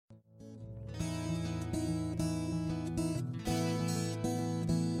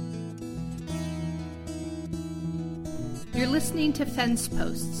You're listening to Fence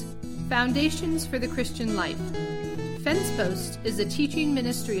Posts, Foundations for the Christian Life. Fence Post is a teaching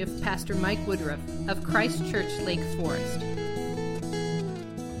ministry of Pastor Mike Woodruff of Christ Church Lake Forest.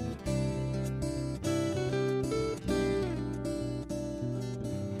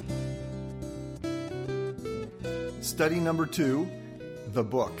 Study number 2, The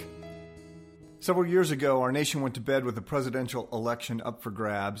Book. Several years ago, our nation went to bed with the presidential election up for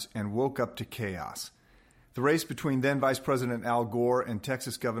grabs and woke up to chaos. The race between then Vice President Al Gore and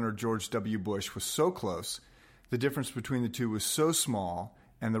Texas Governor George W. Bush was so close, the difference between the two was so small,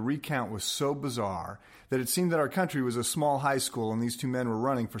 and the recount was so bizarre that it seemed that our country was a small high school and these two men were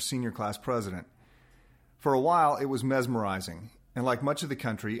running for senior class president. For a while, it was mesmerizing, and like much of the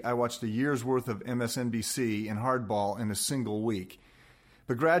country, I watched a year's worth of MSNBC and hardball in a single week.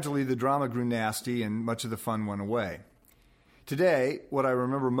 But gradually, the drama grew nasty and much of the fun went away. Today, what I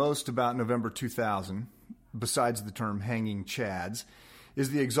remember most about November 2000, besides the term hanging chads,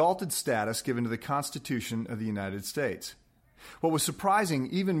 is the exalted status given to the Constitution of the United States. What was surprising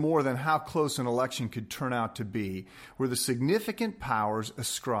even more than how close an election could turn out to be were the significant powers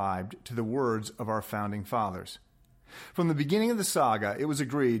ascribed to the words of our founding fathers. From the beginning of the saga, it was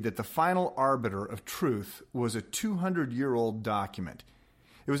agreed that the final arbiter of truth was a 200-year-old document.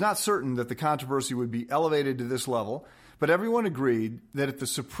 It was not certain that the controversy would be elevated to this level, but everyone agreed that if the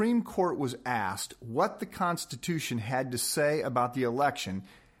Supreme Court was asked what the Constitution had to say about the election,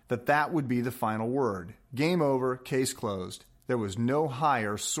 that would be the final word. Game over, case closed. There was no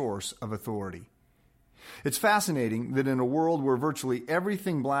higher source of authority. It's fascinating that in a world where virtually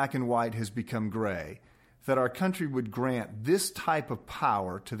everything black and white has become gray, that our country would grant this type of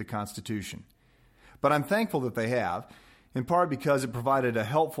power to the Constitution. But I'm thankful that they have, in part because it provided a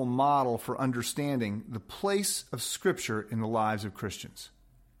helpful model for understanding the place of Scripture in the lives of Christians.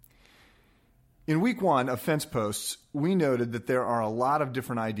 In week 1 of Fence Posts, we noted that there are a lot of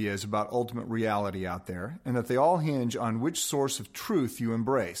different ideas about ultimate reality out there, and that they all hinge on which source of truth you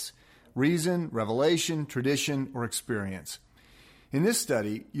embrace: reason, revelation, tradition, or experience. In this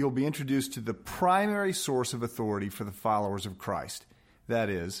study, you'll be introduced to the primary source of authority for the followers of Christ. That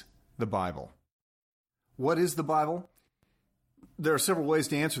is, the Bible. What is the Bible? There are several ways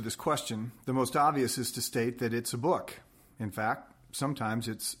to answer this question. The most obvious is to state that it's a book. In fact, sometimes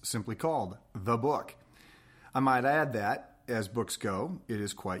it's simply called the book. I might add that, as books go, it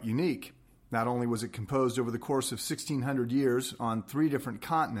is quite unique. Not only was it composed over the course of 1,600 years on 3 different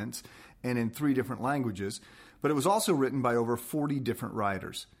continents and in 3 different languages, but it was also written by over 40 different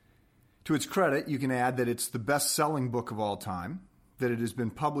writers. To its credit, you can add that it's the best-selling book of all time, that it has been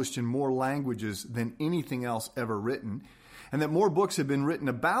published in more languages than anything else ever written, and that more books have been written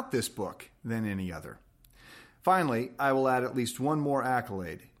about this book than any other. Finally, I will add at least one more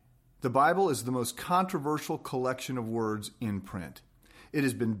accolade. The Bible is the most controversial collection of words in print. It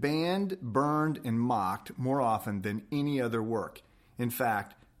has been banned, burned, and mocked more often than any other work. In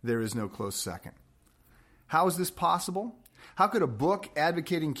fact, there is no close second. How is this possible? How could a book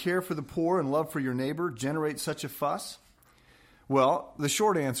advocating care for the poor and love for your neighbor generate such a fuss? Well, the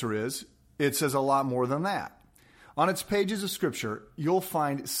short answer is, it says a lot more than that. On its pages of Scripture, you'll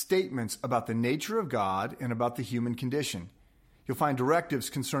find statements about the nature of God and about the human condition. You'll find directives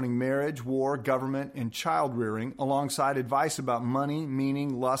concerning marriage, war, government, and child rearing, alongside advice about money,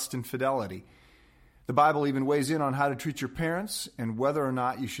 meaning, lust, and fidelity. The Bible even weighs in on how to treat your parents and whether or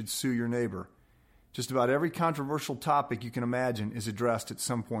not you should sue your neighbor. Just about every controversial topic you can imagine is addressed at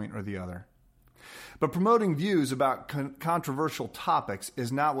some point or the other. But promoting views about controversial topics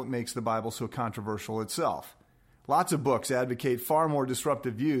is not what makes the Bible so controversial itself. Lots of books advocate far more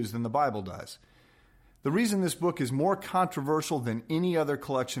disruptive views than the Bible does. The reason this book is more controversial than any other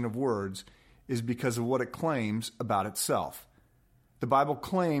collection of words is because of what it claims about itself. The Bible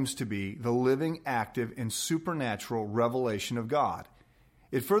claims to be the living, active, and supernatural revelation of God.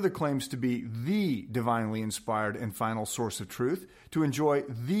 It further claims to be the divinely inspired and final source of truth, to enjoy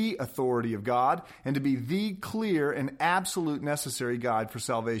the authority of God, and to be the clear and absolute necessary guide for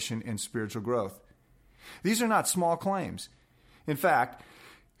salvation and spiritual growth. These are not small claims. In fact,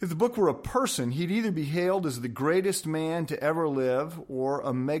 if the book were a person, he'd either be hailed as the greatest man to ever live or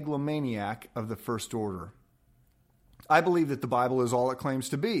a megalomaniac of the first order. I believe that the Bible is all it claims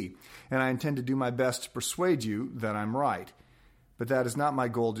to be, and I intend to do my best to persuade you that I'm right. But that is not my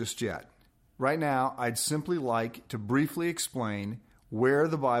goal just yet. Right now, I'd simply like to briefly explain where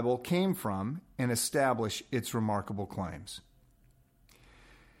the Bible came from and establish its remarkable claims.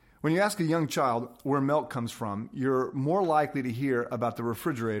 When you ask a young child where milk comes from, you're more likely to hear about the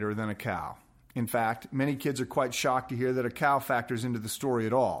refrigerator than a cow. In fact, many kids are quite shocked to hear that a cow factors into the story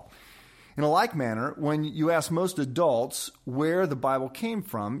at all. In a like manner, when you ask most adults where the Bible came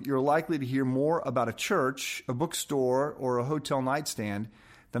from, you're likely to hear more about a church, a bookstore, or a hotel nightstand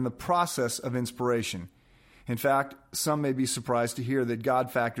than the process of inspiration. In fact, some may be surprised to hear that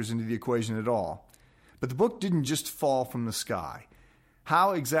God factors into the equation at all. But the book didn't just fall from the sky.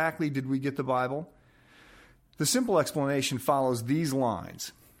 How exactly did we get the Bible? The simple explanation follows these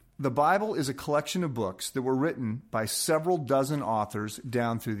lines. The Bible is a collection of books that were written by several dozen authors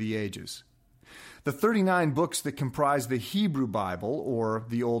down through the ages. The 39 books that comprise the Hebrew Bible, or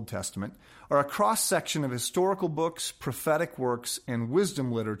the Old Testament, are a cross-section of historical books, prophetic works, and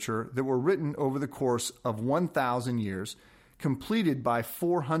wisdom literature that were written over the course of 1,000 years, completed by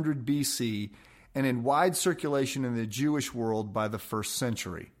 400 BC, and in wide circulation in the Jewish world by the 1st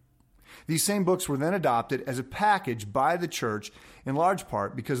century. These same books were then adopted as a package by the church, in large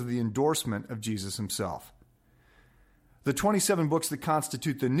part because of the endorsement of Jesus himself. The 27 books that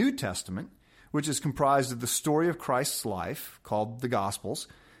constitute the New Testament, which is comprised of the story of Christ's life, called the Gospels,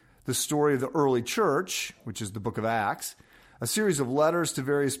 the story of the early church, which is the book of Acts, a series of letters to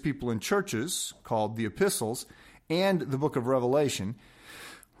various people in churches, called the Epistles, and the book of Revelation,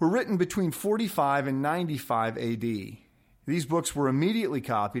 were written between 45 and 95 AD. These books were immediately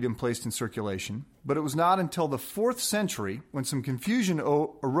copied and placed in circulation, but it was not until the 4th century, when some confusion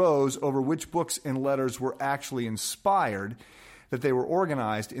arose over which books and letters were actually inspired, that they were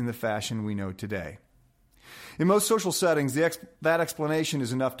organized in the fashion we know today. In most social settings, that explanation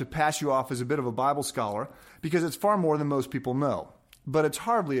is enough to pass you off as a bit of a Bible scholar, because it's far more than most people know. But it's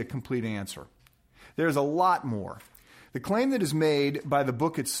hardly a complete answer. There's a lot more. The claim that is made by the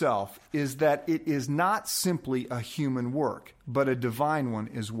book itself is that it is not simply a human work, but a divine one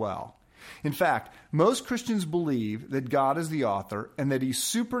as well. In fact, most Christians believe that God is the author and that he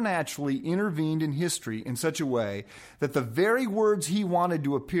supernaturally intervened in history in such a way that the very words he wanted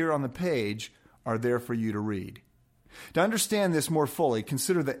to appear on the page are there for you to read. To understand this more fully,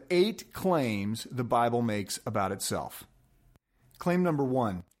 consider the 8 claims the Bible makes about itself. Claim number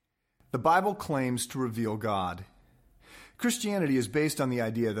 1. The Bible claims to reveal God. Christianity is based on the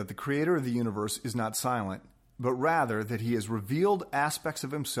idea that the creator of the universe is not silent, but rather that he has revealed aspects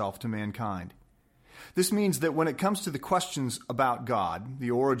of himself to mankind. This means that when it comes to the questions about God, the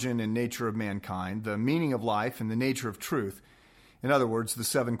origin and nature of mankind, the meaning of life, and the nature of truth, in other words, the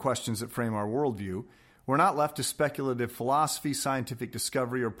 7 questions that frame our worldview, we're not left to speculative philosophy, scientific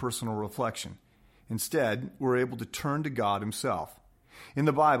discovery, or personal reflection. Instead, we're able to turn to God himself. In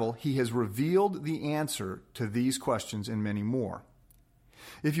the Bible, he has revealed the answer to these questions and many more.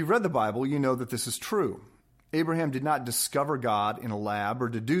 If you've read the Bible, you know that this is true. Abraham did not discover God in a lab or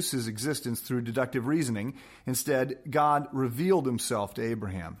deduce his existence through deductive reasoning. Instead, God revealed himself to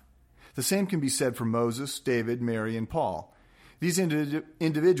Abraham. The same can be said for Moses, David, Mary, and Paul. These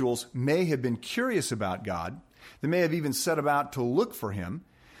individuals may have been curious about God. They may have even set about to look for him.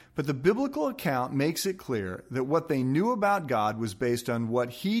 But the biblical account makes it clear that what they knew about God was based on what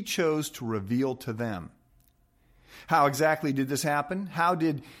he chose to reveal to them. How exactly did this happen? How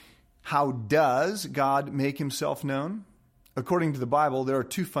does God make himself known? According to the Bible, there are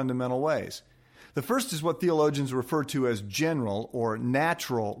 2 fundamental ways. The first is what theologians refer to as general or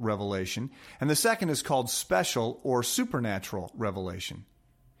natural revelation, and the second is called special or supernatural revelation.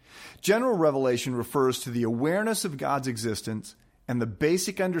 General revelation refers to the awareness of God's existence and the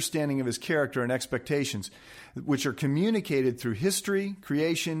basic understanding of his character and expectations, which are communicated through history,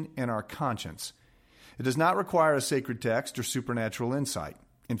 creation, and our conscience. It does not require a sacred text or supernatural insight.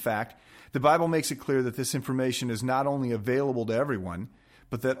 In fact, the Bible makes it clear that this information is not only available to everyone,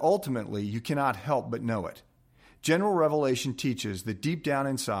 but that ultimately you cannot help but know it. General revelation teaches that deep down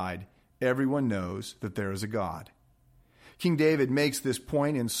inside, everyone knows that there is a God. King David makes this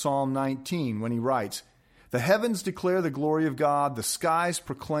point in Psalm 19 when he writes, "The heavens declare the glory of God, the skies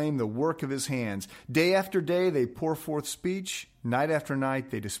proclaim the work of his hands. Day after day they pour forth speech, night after night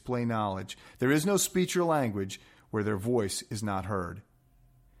they display knowledge. There is no speech or language where their voice is not heard."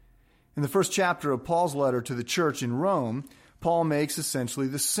 In the first chapter of Paul's letter to the church in Rome, Paul makes essentially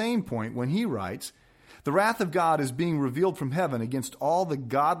the same point when he writes, "The wrath of God is being revealed from heaven against all the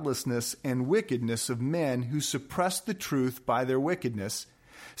godlessness and wickedness of men who suppress the truth by their wickedness,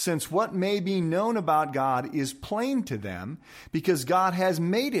 since what may be known about God is plain to them, because God has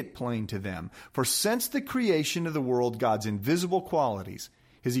made it plain to them. For since the creation of the world, God's invisible qualities,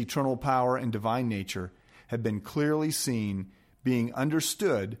 his eternal power and divine nature, have been clearly seen, being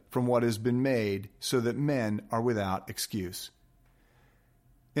understood from what has been made, so that men are without excuse."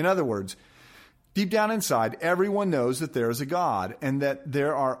 In other words, deep down inside, everyone knows that there is a God and that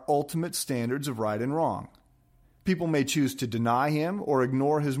there are ultimate standards of right and wrong. People may choose to deny him or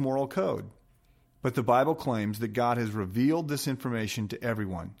ignore his moral code. But the Bible claims that God has revealed this information to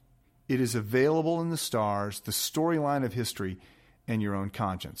everyone. It is available in the stars, the storyline of history, and your own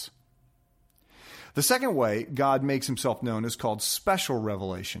conscience. The second way God makes himself known is called special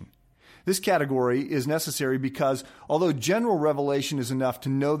revelation. This category is necessary because although general revelation is enough to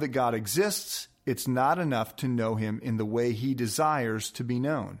know that God exists, it's not enough to know him in the way he desires to be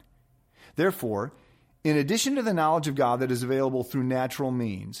known. Therefore, in addition to the knowledge of God that is available through natural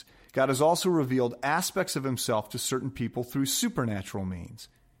means, God has also revealed aspects of himself to certain people through supernatural means.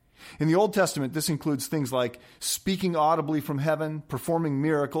 In the Old Testament, this includes things like speaking audibly from heaven, performing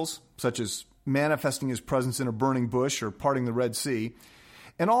miracles, such as manifesting his presence in a burning bush or parting the Red Sea,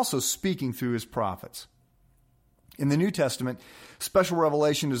 and also speaking through his prophets. In the New Testament, special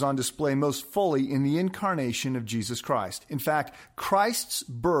revelation is on display most fully in the incarnation of Jesus Christ. In fact, Christ's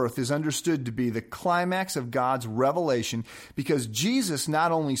birth is understood to be the climax of God's revelation because Jesus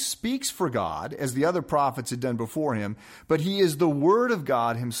not only speaks for God, as the other prophets had done before him, but he is the Word of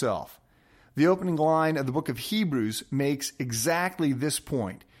God himself. The opening line of the book of Hebrews makes exactly this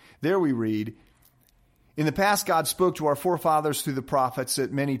point. There we read, "In the past, God spoke to our forefathers through the prophets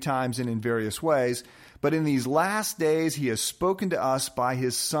at many times and in various ways, but in these last days he has spoken to us by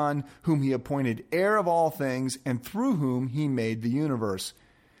his Son, whom he appointed heir of all things, and through whom he made the universe.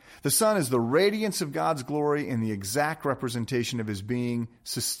 The Son is the radiance of God's glory and the exact representation of his being,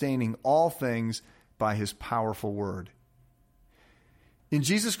 sustaining all things by his powerful word." In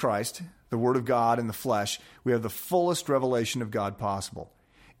Jesus Christ, the Word of God in the flesh, we have the fullest revelation of God possible.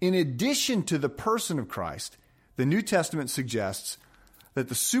 In addition to the person of Christ, the New Testament suggests that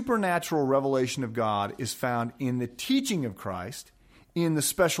the supernatural revelation of God is found in the teaching of Christ, in the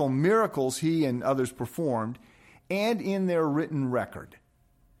special miracles he and others performed, and in their written record.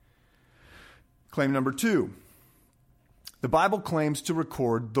 Claim number 2. The Bible claims to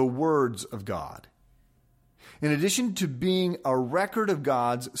record the words of God. In addition to being a record of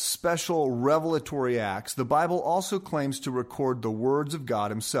God's special revelatory acts, the Bible also claims to record the words of God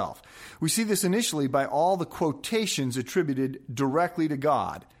himself. We see this initially by all the quotations attributed directly to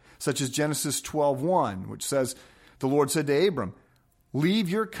God, such as Genesis 12:1, which says, "The Lord said to Abram, 'Leave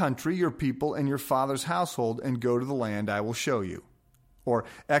your country, your people, and your father's household, and go to the land I will show you.'" Or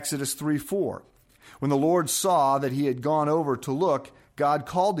Exodus 3:4, "When the Lord saw that he had gone over to look, God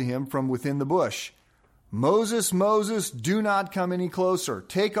called to him from within the bush, 'Moses, Moses, do not come any closer.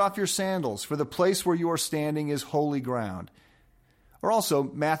 Take off your sandals, for the place where you are standing is holy ground.'" Or also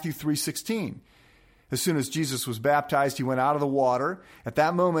Matthew 3:16. "As soon as Jesus was baptized, he went out of the water. At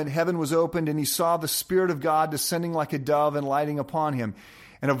that moment, heaven was opened, and he saw the Spirit of God descending like a dove and lighting upon him.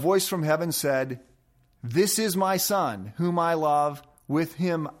 And a voice from heaven said, 'This is my Son, whom I love. With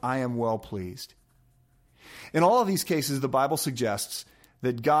him I am well pleased.'" In all of these cases, the Bible suggests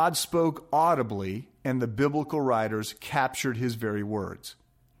that God spoke audibly and the biblical writers captured his very words.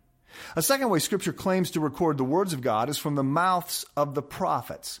 A second way Scripture claims to record the words of God is from the mouths of the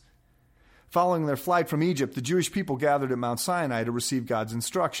prophets. Following their flight from Egypt, the Jewish people gathered at Mount Sinai to receive God's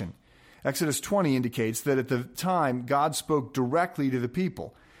instruction. Exodus 20 indicates that at the time God spoke directly to the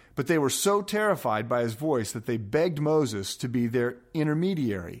people, but they were so terrified by his voice that they begged Moses to be their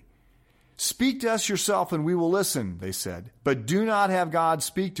intermediary. "Speak to us yourself and we will listen," they said, "but do not have God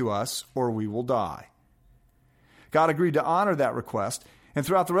speak to us or we will die." God agreed to honor that request, and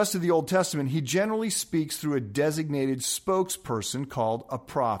throughout the rest of the Old Testament, he generally speaks through a designated spokesperson called a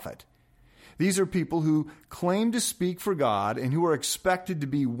prophet. These are people who claim to speak for God and who are expected to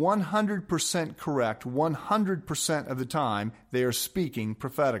be 100% correct 100% of the time they are speaking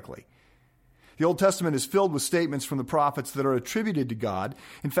prophetically. The Old Testament is filled with statements from the prophets that are attributed to God.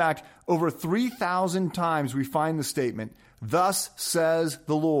 In fact, over 3,000 times we find the statement, "Thus says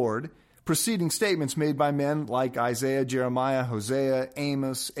the Lord," preceding statements made by men like Isaiah, Jeremiah, Hosea,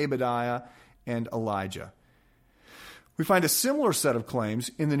 Amos, Obadiah, and Elijah. We find a similar set of claims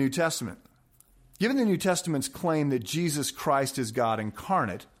in the New Testament. Given the New Testament's claim that Jesus Christ is God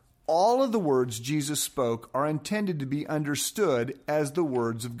incarnate, all of the words Jesus spoke are intended to be understood as the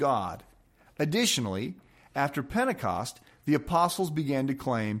words of God. Additionally, after Pentecost, the apostles began to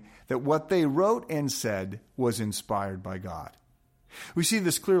claim that what they wrote and said was inspired by God. We see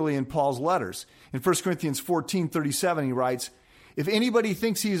this clearly in Paul's letters. In 1 Corinthians 14:37, he writes, "If anybody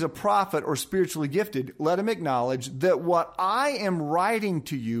thinks he is a prophet or spiritually gifted, let him acknowledge that what I am writing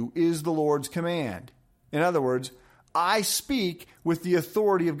to you is the Lord's command." In other words, I speak with the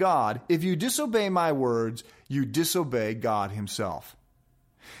authority of God. If you disobey my words, you disobey God himself.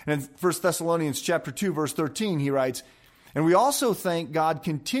 And in 1 Thessalonians chapter 2, verse 13, he writes, "And we also thank God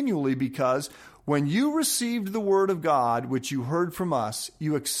continually because When you received the word of God, which you heard from us,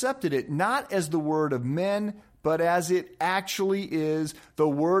 you accepted it not as the word of men, but as it actually is, the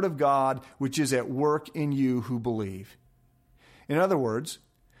word of God, which is at work in you who believe. In other words,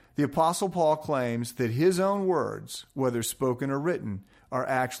 the Apostle Paul claims that his own words, whether spoken or written, are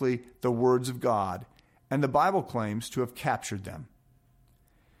actually the words of God, and the Bible claims to have captured them.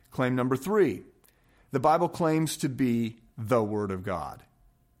 Claim number 3, the Bible claims to be the Word of God.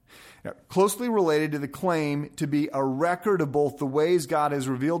 Now, closely related to the claim to be a record of both the ways God has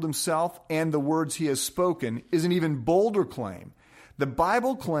revealed himself and the words he has spoken is an even bolder claim. The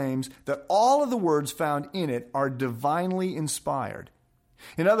Bible claims that all of the words found in it are divinely inspired.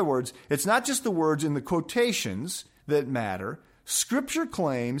 In other words, it's not just the words in the quotations that matter. Scripture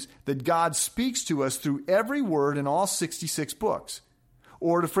claims that God speaks to us through every word in all 66 books.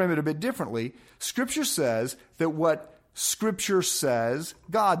 Or to frame it a bit differently, Scripture says that what Scripture says,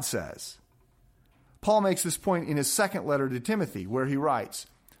 God says. Paul makes this point in his second letter to Timothy, where he writes,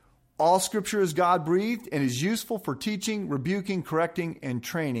 "All Scripture is God-breathed and is useful for teaching, rebuking, correcting, and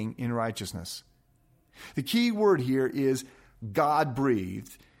training in righteousness." The key word here is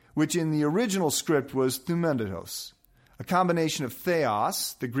God-breathed, which in the original script was thumendos, a combination of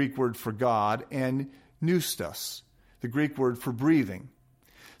theos, the Greek word for God, and pneustos, the Greek word for breathing.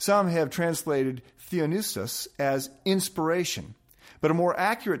 Some have translated theopneustos as inspiration, but a more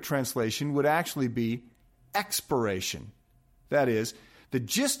accurate translation would actually be expiration. That is, the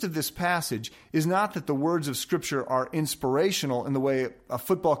gist of this passage is not that the words of Scripture are inspirational in the way a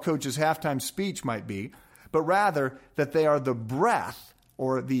football coach's halftime speech might be, but rather that they are the breath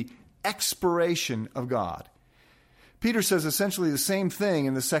or the expiration of God. Peter says essentially the same thing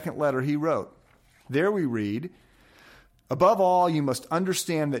in the second letter he wrote. There we read, "Above all, you must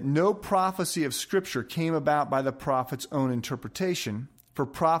understand that no prophecy of Scripture came about by the prophet's own interpretation, for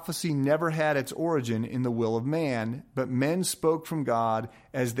prophecy never had its origin in the will of man, but men spoke from God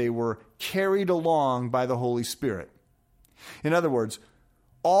as they were carried along by the Holy Spirit." In other words,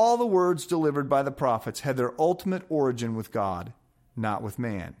 all the words delivered by the prophets had their ultimate origin with God, not with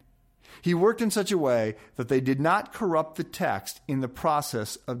man. He worked in such a way that they did not corrupt the text in the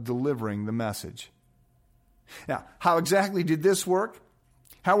process of delivering the message. Now, how exactly did this work?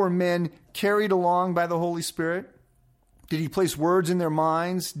 How were men carried along by the Holy Spirit? Did he place words in their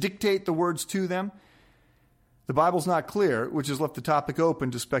minds, dictate the words to them? The Bible's not clear, which has left the topic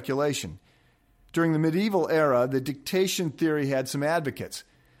open to speculation. During the medieval era, the dictation theory had some advocates.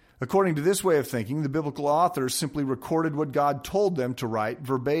 According to this way of thinking, the biblical authors simply recorded what God told them to write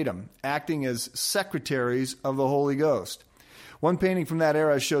verbatim, acting as secretaries of the Holy Ghost. One painting from that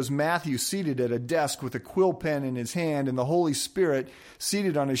era shows Matthew seated at a desk with a quill pen in his hand and the Holy Spirit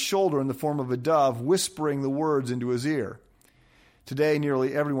seated on his shoulder in the form of a dove, whispering the words into his ear. Today,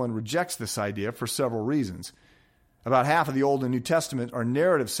 nearly everyone rejects this idea for several reasons. About half of the Old and New Testament are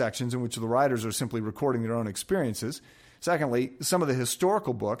narrative sections in which the writers are simply recording their own experiences. Secondly, some of the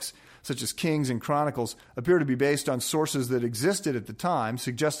historical books, such as Kings and Chronicles, appear to be based on sources that existed at the time,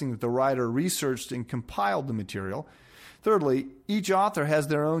 suggesting that the writer researched and compiled the material. Thirdly, each author has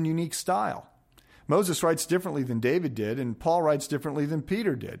their own unique style. Moses writes differently than David did, and Paul writes differently than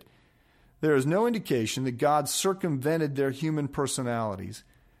Peter did. There is no indication that God circumvented their human personalities,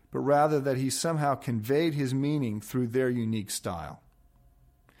 but rather that he somehow conveyed his meaning through their unique style.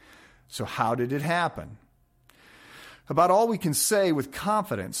 So how did it happen? About all we can say with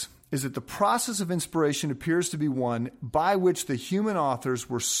confidence is that the process of inspiration appears to be one by which the human authors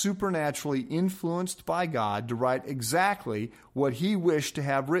were supernaturally influenced by God to write exactly what he wished to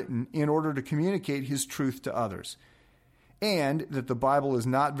have written in order to communicate his truth to others, and that the Bible is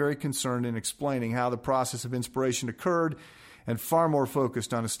not very concerned in explaining how the process of inspiration occurred and far more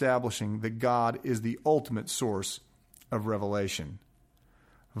focused on establishing that God is the ultimate source of revelation.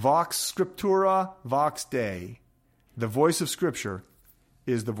 Vox Scriptura, Vox Dei. The voice of Scripture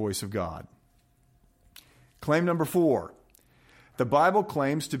is the voice of God. Claim number 4. The Bible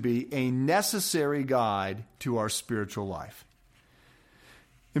claims to be a necessary guide to our spiritual life.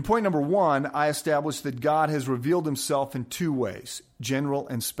 In point number 1, I established that God has revealed himself in two ways, general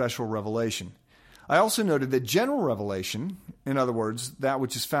and special revelation. I also noted that general revelation, in other words, that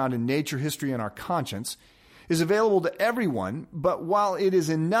which is found in nature, history, and our conscience, is available to everyone, but while it is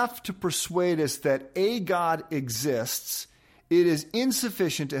enough to persuade us that a God exists, it is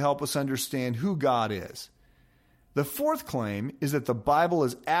insufficient to help us understand who God is. The fourth claim is that the Bible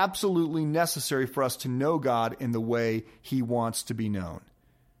is absolutely necessary for us to know God in the way he wants to be known.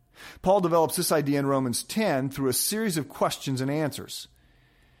 Paul develops this idea in Romans 10 through a series of questions and answers.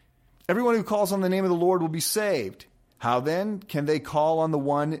 Everyone who calls on the name of the Lord will be saved. How then can they call on the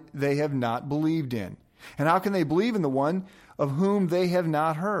one they have not believed in? And how can they believe in the one of whom they have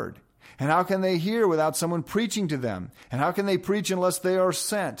not heard? And how can they hear without someone preaching to them? And how can they preach unless they are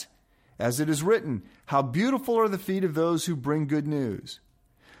sent? As it is written, how beautiful are the feet of those who bring good news.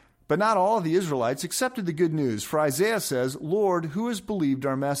 But not all of the Israelites accepted the good news, for Isaiah says, Lord, who has believed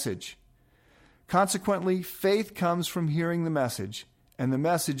our message? Consequently, faith comes from hearing the message, and the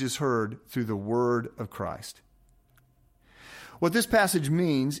message is heard through the word of Christ. What this passage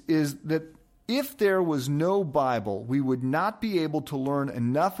means is that if there was no Bible, we would not be able to learn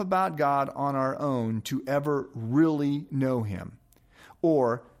enough about God on our own to ever really know Him.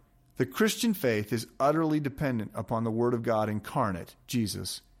 Or the Christian faith is utterly dependent upon the Word of God incarnate,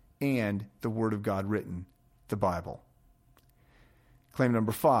 Jesus, and the Word of God written, the Bible. Claim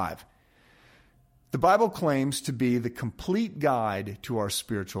number 5. The Bible claims to be the complete guide to our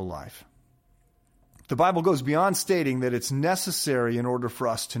spiritual life. The Bible goes beyond stating that it's necessary in order for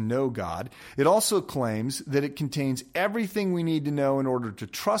us to know God. It also claims that it contains everything we need to know in order to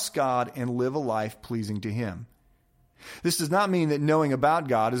trust God and live a life pleasing to Him. This does not mean that knowing about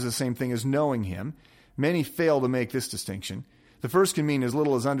God is the same thing as knowing Him. Many fail to make this distinction. The first can mean as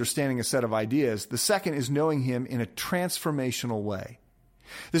little as understanding a set of ideas. The second is knowing Him in a transformational way.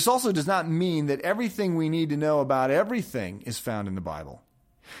 This also does not mean that everything we need to know about everything is found in the Bible.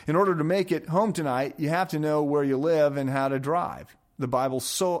 In order to make it home tonight, you have to know where you live and how to drive. The Bible's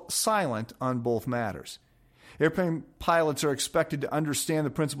so silent on both matters. Airplane pilots are expected to understand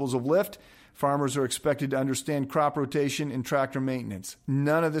the principles of lift. Farmers are expected to understand crop rotation and tractor maintenance.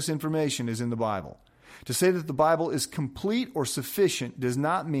 None of this information is in the Bible. To say that the Bible is complete or sufficient does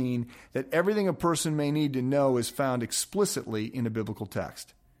not mean that everything a person may need to know is found explicitly in a biblical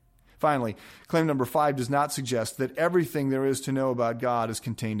text. Finally, claim number 5 does not suggest that everything there is to know about God is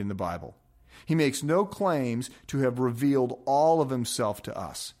contained in the Bible. He makes no claims to have revealed all of Himself to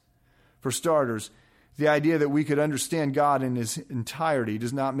us. For starters, the idea that we could understand God in His entirety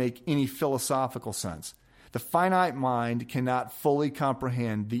does not make any philosophical sense. The finite mind cannot fully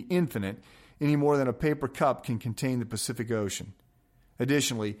comprehend the infinite any more than a paper cup can contain the Pacific Ocean.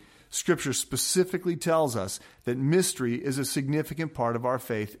 Additionally, Scripture specifically tells us that mystery is a significant part of our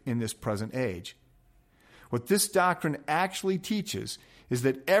faith in this present age. What this doctrine actually teaches is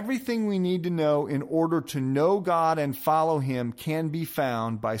that everything we need to know in order to know God and follow Him can be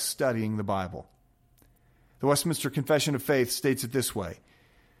found by studying the Bible. The Westminster Confession of Faith states it this way: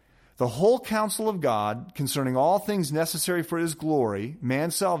 the whole counsel of God concerning all things necessary for His glory,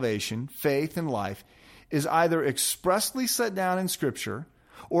 man's salvation, faith, and life, is either expressly set down in Scripture,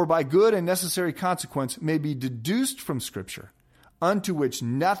 or by good and necessary consequence may be deduced from Scripture, unto which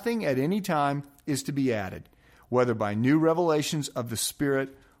nothing at any time is to be added, whether by new revelations of the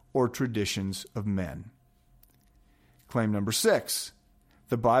Spirit or traditions of men. Claim number 6.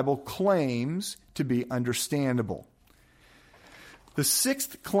 The Bible claims to be understandable. The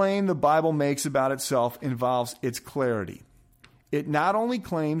 6th claim the Bible makes about itself involves its clarity. It not only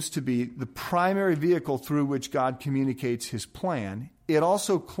claims to be the primary vehicle through which God communicates His plan, it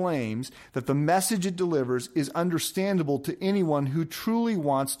also claims that the message it delivers is understandable to anyone who truly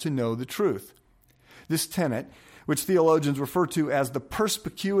wants to know the truth. This tenet, which theologians refer to as the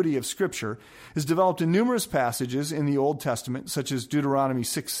perspicuity of Scripture, is developed in numerous passages in the Old Testament, such as Deuteronomy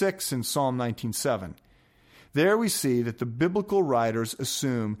 6:6 and Psalm 19:7. There we see that the biblical writers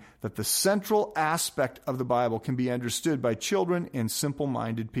assume that the central aspect of the Bible can be understood by children and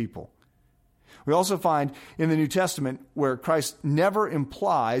simple-minded people. We also find in the New Testament where Christ never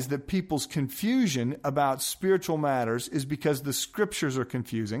implies that people's confusion about spiritual matters is because the Scriptures are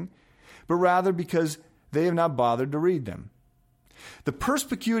confusing, but rather because they have not bothered to read them. The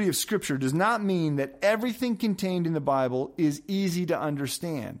perspicuity of Scripture does not mean that everything contained in the Bible is easy to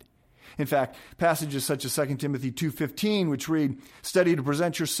understand. In fact, passages such as 2 Timothy 2:15, which read, "Study to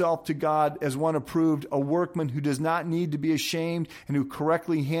present yourself to God as one approved, a workman who does not need to be ashamed and who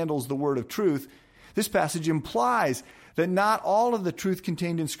correctly handles the word of truth," this passage implies that not all of the truth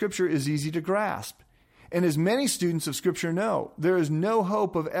contained in Scripture is easy to grasp. And as many students of Scripture know, there is no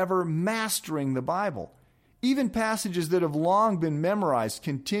hope of ever mastering the Bible. Even passages that have long been memorized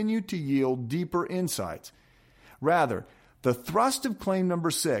continue to yield deeper insights. Rather, the thrust of claim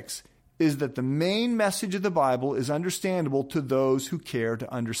number 6 is that the main message of the Bible is understandable to those who care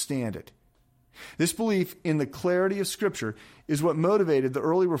to understand it. This belief in the clarity of Scripture is what motivated the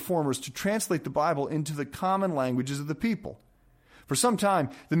early reformers to translate the Bible into the common languages of the people. For some time,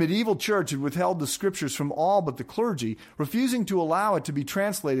 the medieval church had withheld the Scriptures from all but the clergy, refusing to allow it to be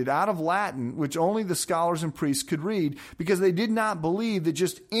translated out of Latin, which only the scholars and priests could read, because they did not believe that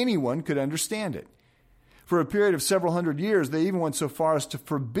just anyone could understand it. For a period of several hundred years, they even went so far as to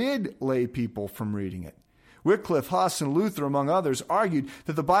forbid lay people from reading it. Wycliffe, Huss, and Luther, among others, argued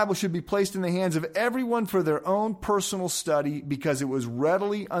that the Bible should be placed in the hands of everyone for their own personal study because it was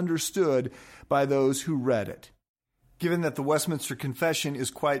readily understood by those who read it. Given that the Westminster Confession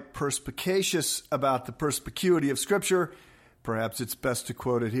is quite perspicacious about the perspicuity of Scripture, perhaps it's best to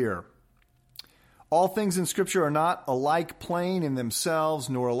quote it here. All things in Scripture are not alike plain in themselves,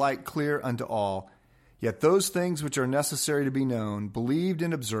 nor alike clear unto all. Yet those things which are necessary to be known, believed,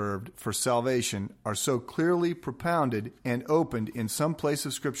 and observed for salvation are so clearly propounded and opened in some place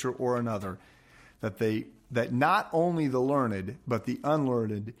of Scripture or another, that not only the learned, but the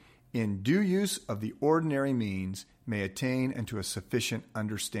unlearned, in due use of the ordinary means, may attain unto a sufficient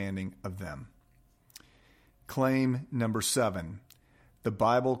understanding of them. Claim number 7. The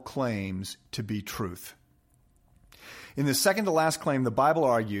Bible claims to be truth. In the second to last claim, the Bible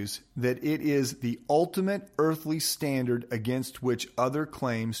argues that it is the ultimate earthly standard against which other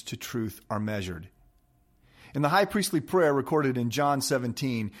claims to truth are measured. In the high priestly prayer recorded in John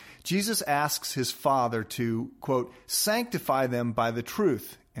 17, Jesus asks his Father to, quote, sanctify them by the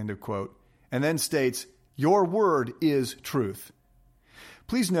truth, end of quote, and then states, your word is truth.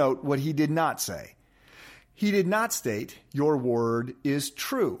 Please note what he did not say. He did not state, your word is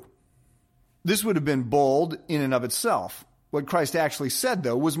true. This would have been bold in and of itself. What Christ actually said,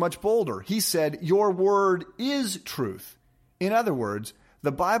 though, was much bolder. He said, your word is truth. In other words,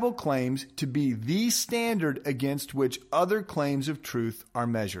 the Bible claims to be the standard against which other claims of truth are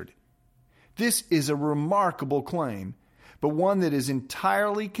measured. This is a remarkable claim, but one that is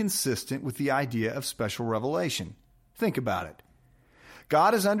entirely consistent with the idea of special revelation. Think about it.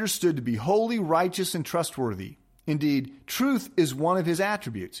 God is understood to be holy, righteous, and trustworthy. Indeed, truth is one of his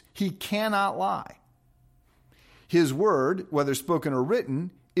attributes. He cannot lie. His word, whether spoken or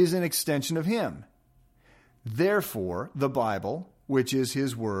written, is an extension of him. Therefore, the Bible, which is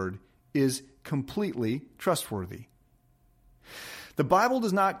his word, is completely trustworthy. The Bible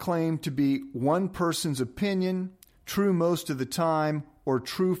does not claim to be one person's opinion, true most of the time, or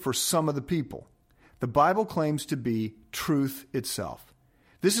true for some of the people. The Bible claims to be truth itself.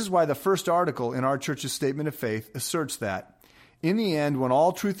 This is why the first article in our church's statement of faith asserts that, in the end, when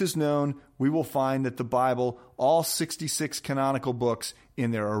all truth is known, we will find that the Bible, all 66 canonical books,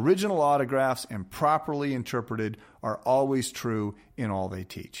 in their original autographs and properly interpreted, are always true in all they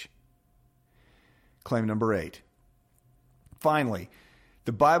teach. Claim number 8. Finally,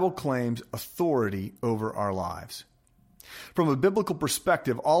 the Bible claims authority over our lives. From a biblical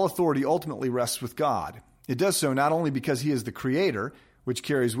perspective, all authority ultimately rests with God. It does so not only because he is the Creator, which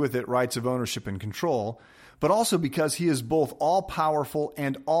carries with it rights of ownership and control, but also because he is both all-powerful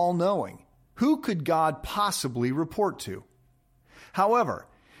and all-knowing. Who could God possibly report to? However,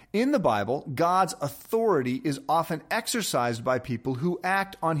 in the Bible, God's authority is often exercised by people who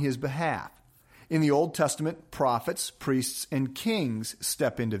act on his behalf. In the Old Testament, prophets, priests, and kings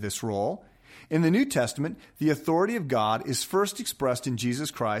step into this role. In the New Testament, the authority of God is first expressed in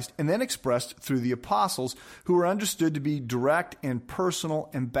Jesus Christ and then expressed through the apostles, who are understood to be direct and personal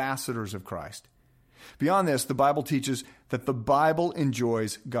ambassadors of Christ. Beyond this, the Bible teaches that the Bible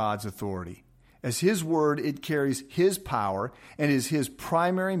enjoys God's authority. As his word, it carries his power and is his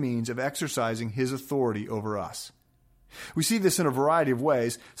primary means of exercising his authority over us. We see this in a variety of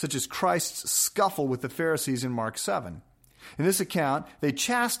ways, such as Christ's scuffle with the Pharisees in Mark 7. In this account, they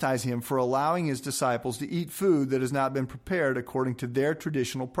chastise him for allowing his disciples to eat food that has not been prepared according to their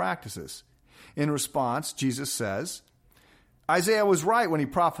traditional practices. In response, Jesus says, Isaiah was right when he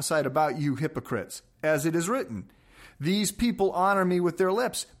prophesied about you hypocrites, as it is written, these people honor me with their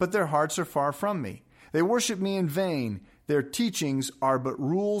lips, but their hearts are far from me. They worship me in vain. Their teachings are but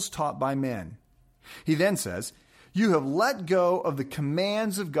rules taught by men. He then says, you have let go of the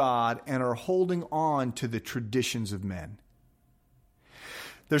commands of God and are holding on to the traditions of men.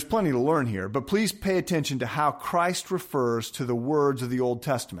 There's plenty to learn here, but please pay attention to how Christ refers to the words of the Old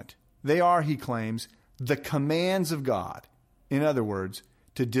Testament. They are, he claims, the commands of God. In other words,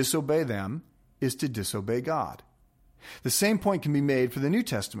 to disobey them is to disobey God. The same point can be made for the New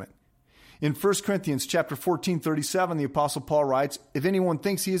Testament. In 1 Corinthians chapter 14:37, the Apostle Paul writes, if anyone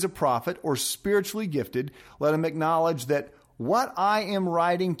thinks he is a prophet or spiritually gifted, let him acknowledge that what I am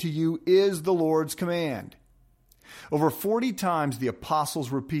writing to you is the Lord's command. Over 40 times the apostles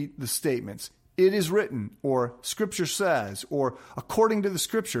repeat the statements, it is written, or Scripture says, or according to the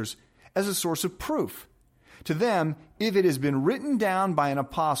Scriptures, as a source of proof. To them, if it has been written down by an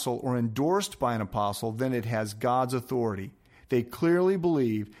apostle or endorsed by an apostle, then it has God's authority. They clearly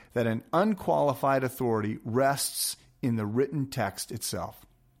believe that an unqualified authority rests in the written text itself.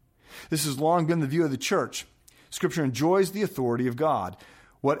 This has long been the view of the church. Scripture enjoys the authority of God.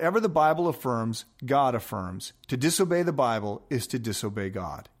 Whatever the Bible affirms, God affirms. To disobey the Bible is to disobey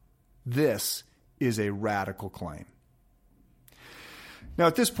God. This is a radical claim. Now,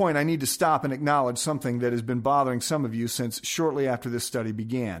 at this point, I need to stop and acknowledge something that has been bothering some of you since shortly after this study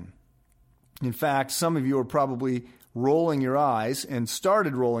began. In fact, some of you are probably rolling your eyes and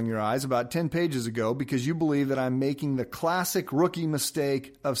started rolling your eyes about 10 pages ago because you believe that I'm making the classic rookie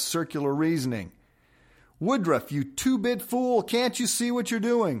mistake of circular reasoning. Woodruff, you two-bit fool, can't you see what you're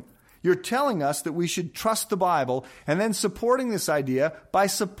doing? You're telling us that we should trust the Bible and then supporting this idea by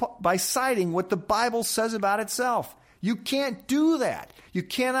citing what the Bible says about itself. You can't do that. You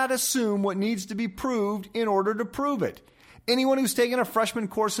cannot assume what needs to be proved in order to prove it. Anyone who's taken a freshman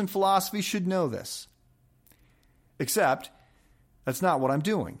course in philosophy should know this. Except, that's not what I'm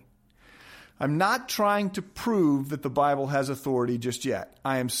doing. I'm not trying to prove that the Bible has authority just yet.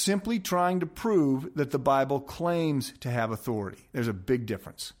 I am simply trying to prove that the Bible claims to have authority. There's a big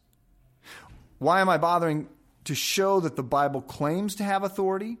difference. Why am I bothering to show that the Bible claims to have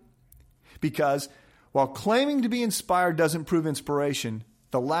authority? Because while claiming to be inspired doesn't prove inspiration,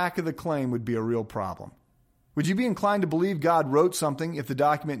 the lack of the claim would be a real problem. Would you be inclined to believe God wrote something if the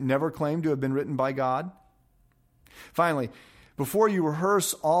document never claimed to have been written by God? Finally, before you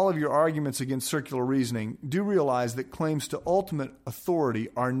rehearse all of your arguments against circular reasoning, do realize that claims to ultimate authority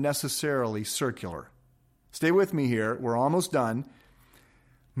are necessarily circular. Stay with me here. We're almost done.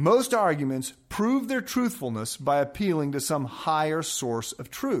 Most arguments prove their truthfulness by appealing to some higher source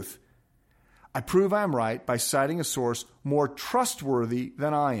of truth. I prove I am right by citing a source more trustworthy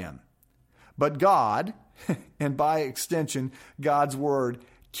than I am. But God, and by extension, God's Word,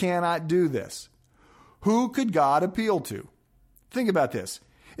 cannot do this. Who could God appeal to? Think about this.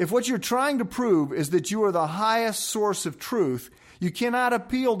 If what you're trying to prove is that you are the highest source of truth, you cannot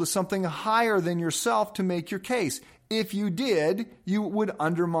appeal to something higher than yourself to make your case. If you did, you would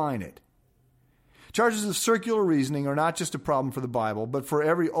undermine it. Charges of circular reasoning are not just a problem for the Bible, but for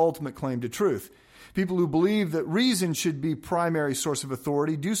every ultimate claim to truth. People who believe that reason should be primary source of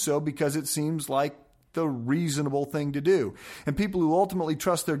authority do so because it seems like the reasonable thing to do. And people who ultimately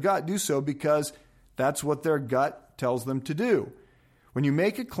trust their gut do so because that's what their gut tells them to do. When you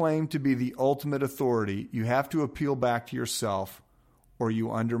make a claim to be the ultimate authority, you have to appeal back to yourself or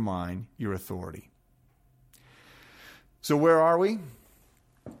you undermine your authority. So where are we?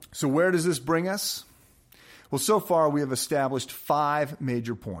 So where does this bring us? Well, so far we have established 5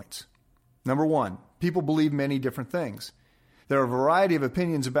 major points. Number 1, people believe many different things. There are a variety of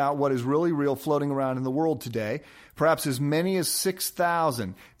opinions about what is really real floating around in the world today, perhaps as many as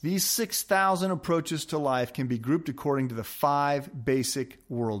 6,000. These 6,000 approaches to life can be grouped according to the 5 basic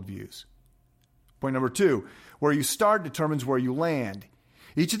worldviews. Point number 2, where you start determines where you land.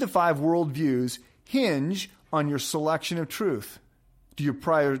 Each of the 5 worldviews hinge on your selection of truth. Do you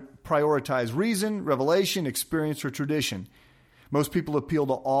prioritize reason, revelation, experience, or tradition? Most people appeal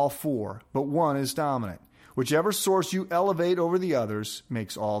to all 4, but one is dominant. Whichever source you elevate over the others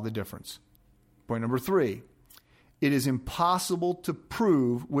makes all the difference. Point number 3, it is impossible to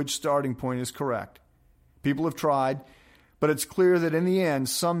prove which starting point is correct. People have tried, but it's clear that in the end,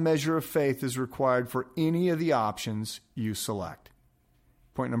 some measure of faith is required for any of the options you select.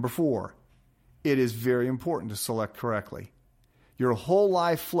 Point number 4, it is very important to select correctly. Your whole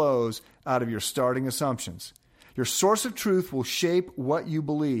life flows out of your starting assumptions. Your source of truth will shape what you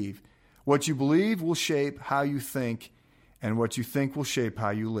believe. What you believe will shape how you think, and what you think will shape how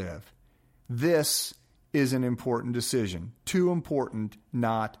you live. This is an important decision, too important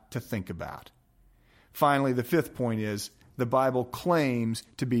not to think about. Finally, the 5th point is the Bible claims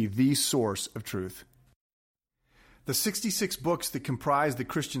to be the source of truth. The 66 books that comprise the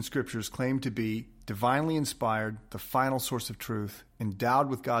Christian Scriptures claim to be divinely inspired, the final source of truth, endowed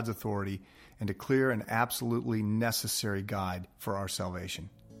with God's authority, and a clear and absolutely necessary guide for our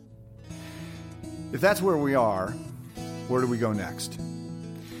salvation. If that's where we are, where do we go next?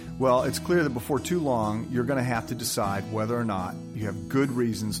 Well, it's clear that before too long, you're going to have to decide whether or not you have good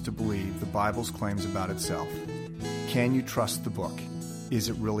reasons to believe the Bible's claims about itself. Can you trust the book? Is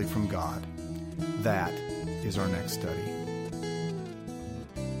it really from God? That is our next study.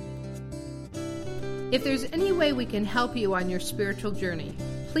 If there's any way we can help you on your spiritual journey,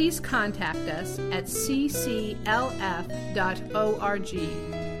 please contact us at cclf.org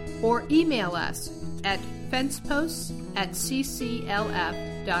or email us at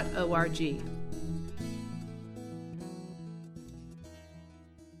fenceposts@cclf.org.